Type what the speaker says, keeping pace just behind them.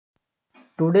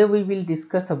Today we will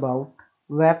discuss about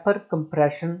vapor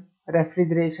compression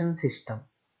refrigeration system.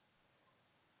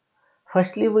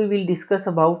 Firstly, we will discuss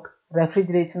about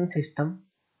refrigeration system.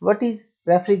 What is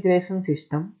refrigeration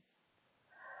system?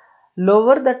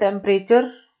 Lower the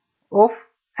temperature of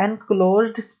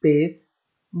enclosed space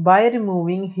by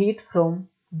removing heat from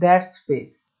that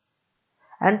space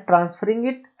and transferring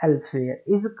it elsewhere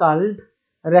is called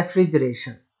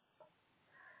refrigeration.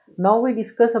 Now we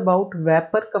discuss about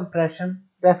vapor compression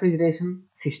refrigeration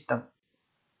system.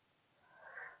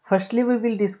 Firstly, we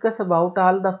will discuss about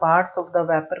all the parts of the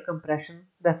vapor compression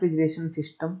refrigeration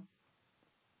system.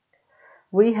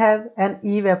 We have an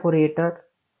evaporator,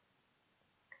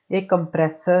 a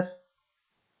compressor,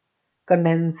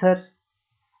 condenser,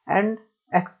 and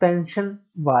expansion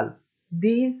valve.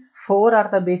 These four are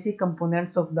the basic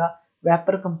components of the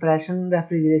vapor compression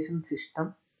refrigeration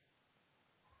system,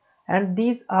 and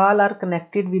these all are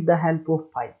connected with the help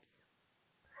of pipes.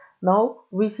 Now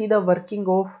we see the working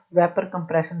of vapor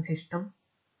compression system.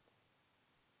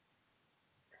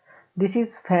 This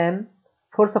is fan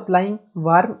for supplying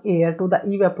warm air to the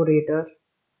evaporator.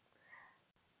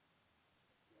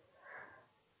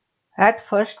 At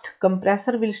first,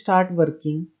 compressor will start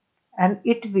working and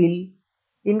it will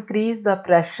increase the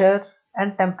pressure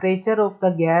and temperature of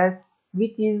the gas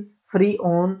which is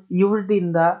freon used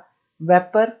in the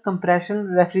vapor compression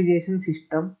refrigeration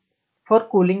system for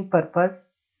cooling purpose.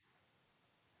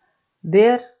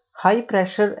 There, high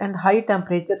pressure and high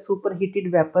temperature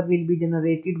superheated vapor will be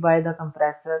generated by the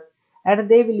compressor and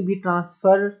they will be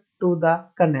transferred to the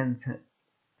condenser.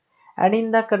 And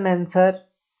in the condenser,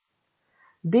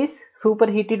 this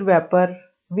superheated vapor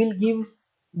will give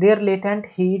their latent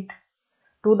heat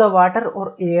to the water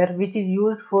or air which is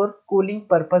used for cooling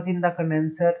purpose in the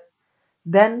condenser.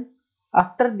 Then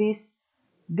after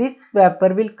this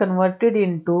vapor will converted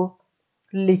into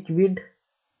liquid.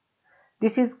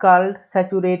 This is called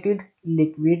saturated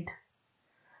liquid.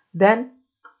 Then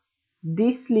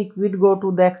this liquid go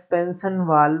to the expansion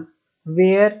valve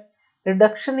where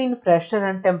reduction in pressure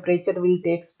and temperature will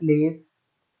take place.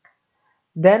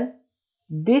 Then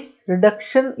this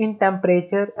reduction in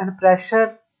temperature and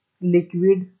pressure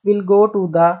liquid will go to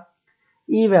the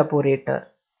evaporator.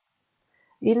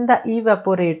 In the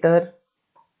evaporator,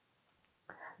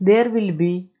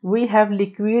 we have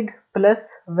liquid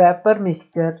plus vapor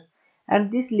mixture, and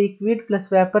this liquid plus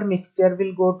vapor mixture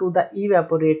will go to the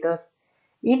evaporator.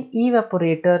 In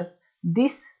evaporator,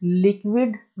 this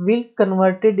liquid will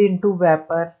converted into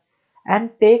vapor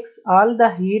and takes all the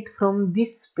heat from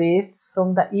this space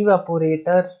from the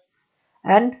evaporator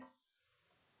and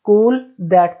cool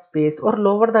that space or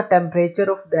lower the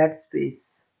temperature of that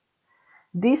space.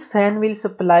 This fan will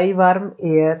supply warm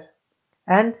air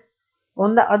and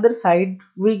on the other side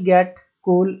we get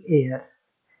cool air.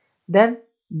 Then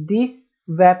these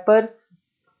vapors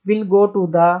will go to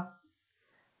the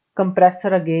compressor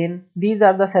again. These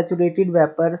are the saturated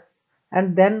vapors,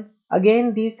 and then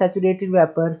again these saturated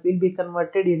vapors will be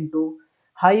converted into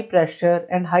high pressure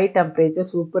and high temperature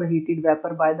superheated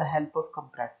vapor by the help of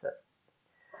compressor.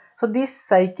 So this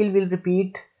cycle will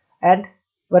repeat and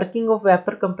working of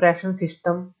vapor compression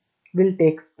system will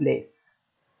take place.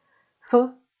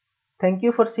 So thank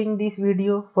you for seeing this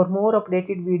video. For more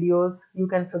updated videos, you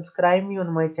can subscribe me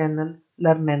on my channel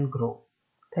Learn and Grow.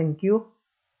 Thank you.